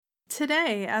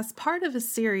Today, as part of a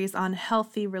series on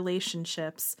healthy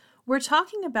relationships, we're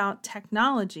talking about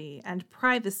technology and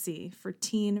privacy for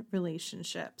teen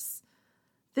relationships.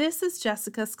 This is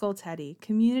Jessica Scoltetti,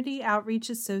 Community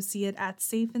Outreach Associate at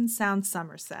Safe and Sound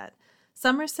Somerset,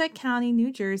 Somerset County,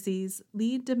 New Jersey's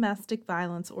lead domestic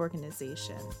violence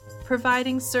organization,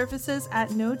 providing services at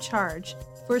no charge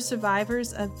for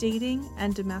survivors of dating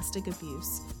and domestic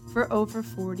abuse for over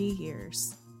 40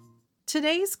 years.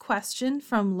 Today's question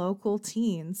from local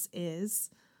teens is,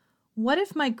 what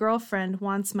if my girlfriend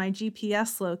wants my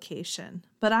GPS location,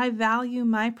 but I value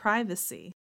my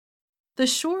privacy? The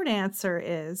short answer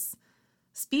is,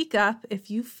 speak up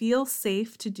if you feel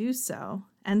safe to do so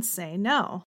and say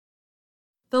no.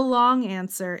 The long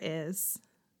answer is,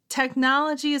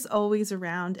 technology is always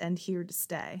around and here to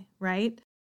stay, right?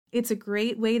 It's a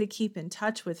great way to keep in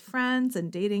touch with friends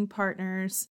and dating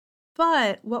partners.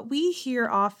 But what we hear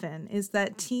often is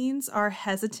that teens are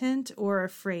hesitant or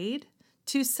afraid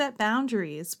to set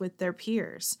boundaries with their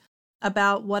peers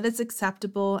about what is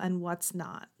acceptable and what's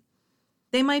not.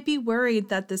 They might be worried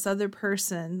that this other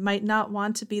person might not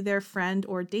want to be their friend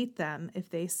or date them if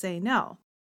they say no.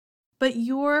 But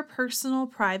your personal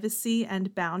privacy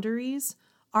and boundaries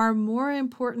are more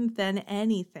important than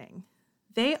anything.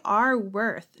 They are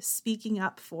worth speaking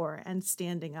up for and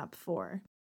standing up for.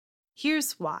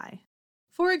 Here's why.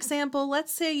 For example,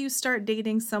 let's say you start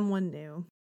dating someone new,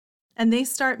 and they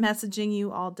start messaging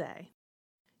you all day.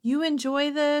 You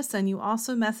enjoy this, and you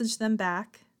also message them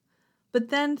back, but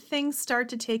then things start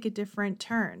to take a different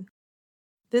turn.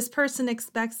 This person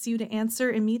expects you to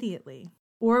answer immediately,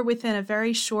 or within a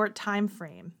very short time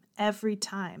frame, every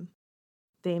time.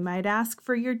 They might ask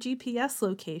for your GPS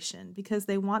location because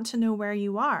they want to know where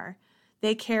you are.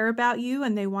 They care about you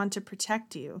and they want to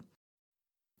protect you.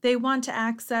 They want to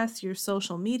access your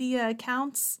social media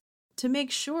accounts to make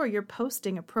sure you're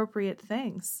posting appropriate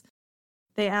things.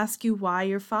 They ask you why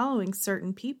you're following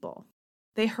certain people.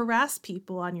 They harass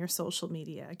people on your social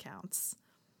media accounts.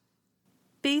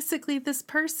 Basically, this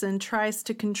person tries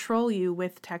to control you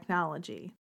with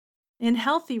technology. In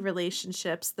healthy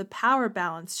relationships, the power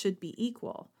balance should be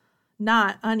equal,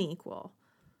 not unequal.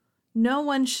 No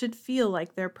one should feel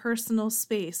like their personal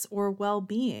space or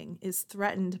well-being is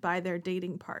threatened by their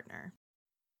dating partner.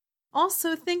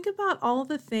 Also, think about all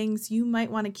the things you might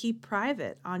want to keep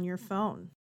private on your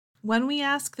phone. When we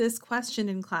ask this question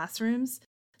in classrooms,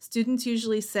 students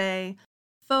usually say,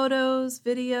 photos,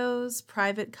 videos,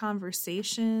 private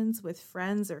conversations with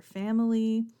friends or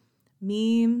family,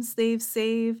 memes they've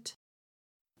saved.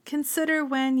 Consider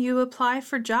when you apply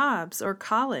for jobs or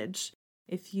college.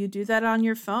 If you do that on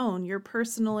your phone, your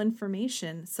personal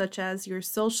information, such as your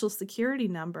social security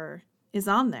number, is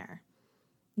on there.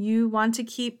 You want to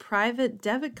keep private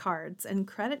debit cards and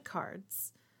credit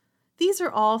cards. These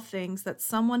are all things that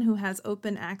someone who has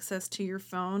open access to your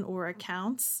phone or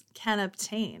accounts can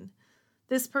obtain.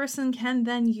 This person can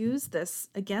then use this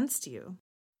against you.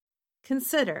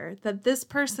 Consider that this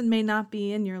person may not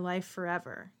be in your life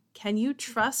forever. Can you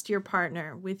trust your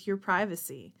partner with your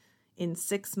privacy in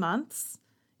 6 months?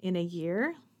 In a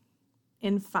year?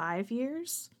 In 5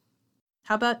 years?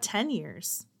 How about 10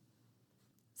 years?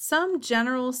 Some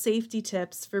general safety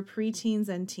tips for preteens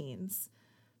and teens.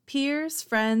 Peers,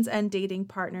 friends, and dating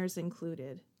partners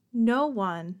included. No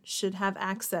one should have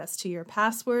access to your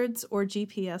passwords or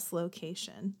GPS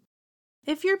location.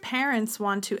 If your parents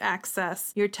want to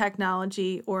access your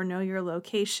technology or know your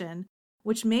location,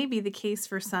 which may be the case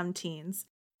for some teens,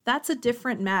 that's a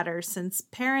different matter since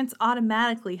parents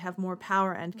automatically have more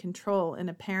power and control in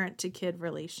a parent-to-kid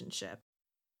relationship.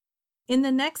 In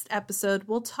the next episode,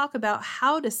 we'll talk about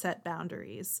how to set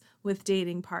boundaries with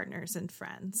dating partners and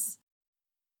friends.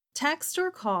 Text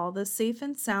or call the Safe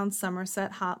and Sound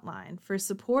Somerset hotline for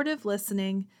supportive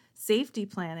listening, safety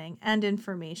planning, and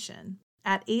information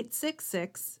at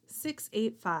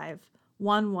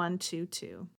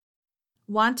 866-685-1122.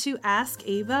 Want to ask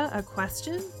Ava a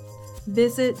question?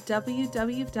 Visit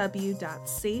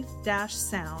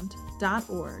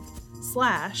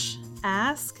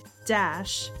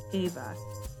www.safe-sound.org/ask-Ava.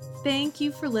 Thank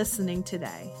you for listening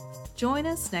today. Join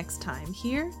us next time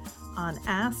here on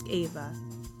Ask Ava.